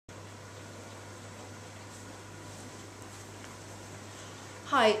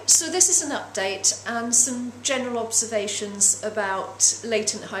Hi, so this is an update and some general observations about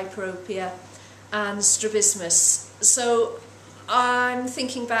latent hyperopia and strabismus. So I'm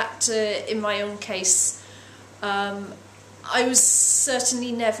thinking back to, in my own case, I was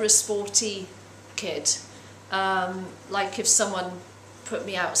certainly never a sporty kid. Like if someone put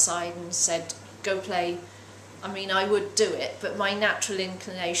me outside and said, go play, I mean, I would do it, but my natural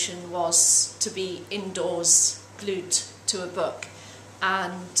inclination was to be indoors, glued to a book.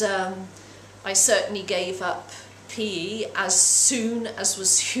 And I certainly gave up PE as soon as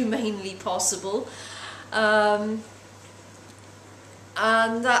was humanely possible. And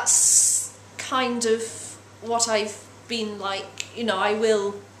that's kind of what I've been like. You know, I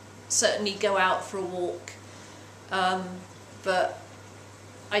will certainly go out for a walk, but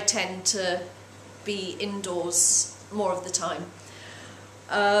I tend to be indoors more of the time.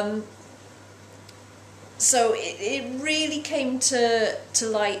 So it really came to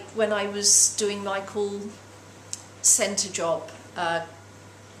light when I was doing my call centre job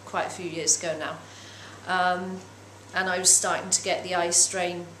quite a few years ago now, and I was starting to get the eye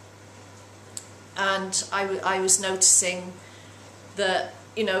strain, and I was noticing that,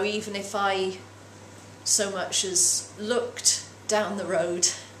 you know, even if I so much as looked down the road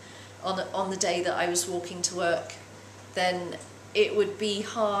on the day that I was walking to work, then it would be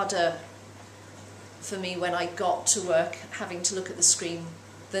harder for me when I got to work having to look at the screen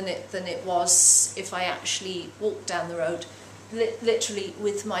than it was if I actually walked down the road, literally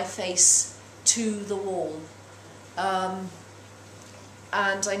with my face to the wall. And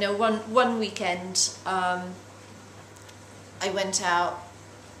I know one weekend I went out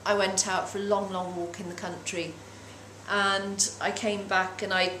for a long walk in the country, and I came back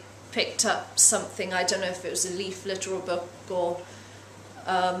and I picked up something. I don't know if it was a leaflet or a book or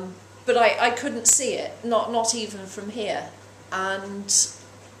but I couldn't see it, not even from here. And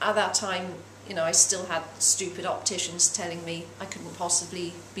at that time, you know, I still had stupid opticians telling me I couldn't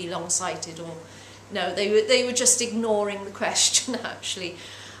possibly be long-sighted, or no, they were just ignoring the question actually.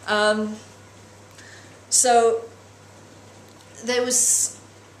 So there was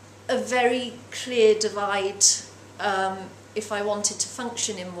a very clear divide. If I wanted to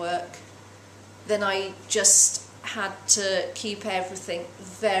function in work, then I just had to keep everything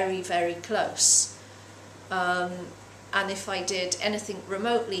very close, and if I did anything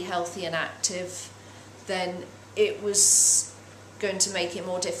remotely healthy and active, then it was going to make it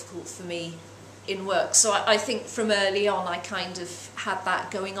more difficult for me in work. So I think from early on I kind of had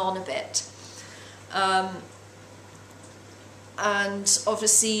that going on a bit, and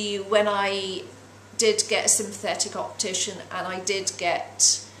obviously when I did get a sympathetic optician and I did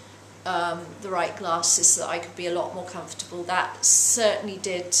get the right glasses so that I could be a lot more comfortable, that certainly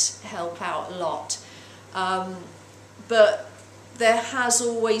did help out a lot. But there has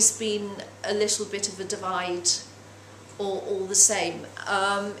always been a little bit of a divide all the same.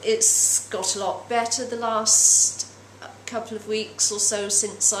 It's got a lot better the last couple of weeks or so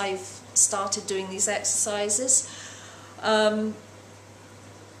since I've started doing these exercises. But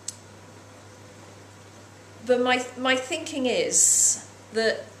my thinking is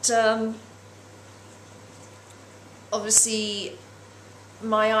that obviously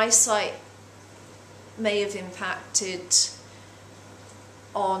my eyesight may have impacted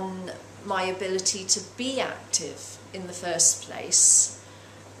on my ability to be active in the first place.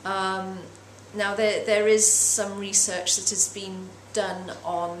 Now there is some research that has been done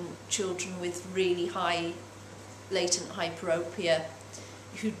on children with really high latent hyperopia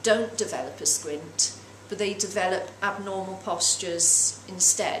who don't develop a squint, but they develop abnormal postures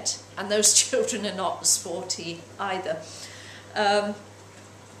instead, and those children are not sporty either.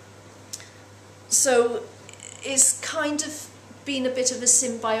 So it's kind of been a bit of a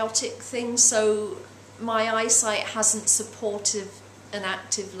symbiotic thing. So my eyesight hasn't supported an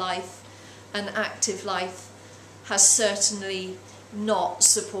active life, and active life has certainly not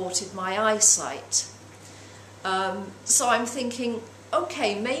supported my eyesight. So I'm thinking,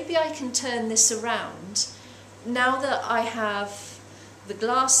 okay, maybe I can turn this around now that I have the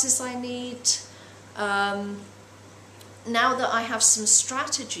glasses I need, now that I have some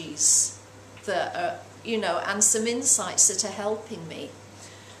strategies that are, you know, and some insights that are helping me.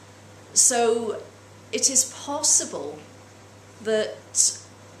 So it is possible that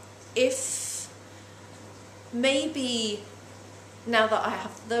if maybe now that I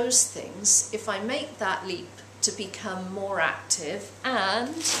have those things, if I make that leap to become more active,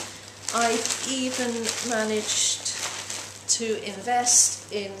 and I've even managed to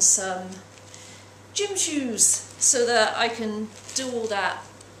invest in some gym shoes so that I can do all that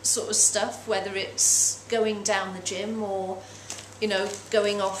sort of stuff, whether it's going down the gym or you know,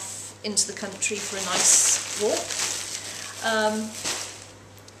 going off into the country for a nice walk.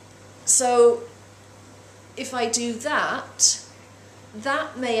 So if I do that,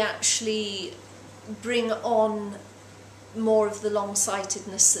 that may actually bring on more of the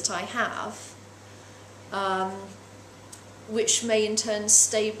long-sightedness that I have, which may in turn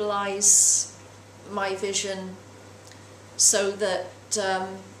stabilise my vision so that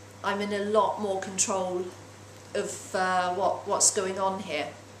I'm in a lot more control of what's going on here.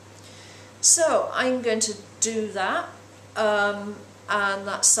 So I'm going to do that, and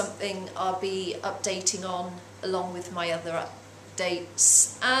that's something I'll be updating on along with my other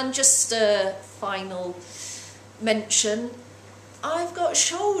updates. And just a final mention, I've got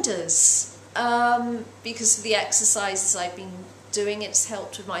shoulders because of the exercises I've been doing. It's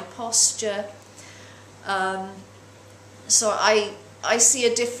helped with my posture, so I see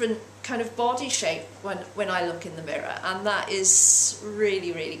a different kind of body shape when I look in the mirror, and that is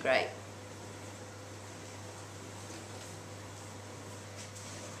really, really great.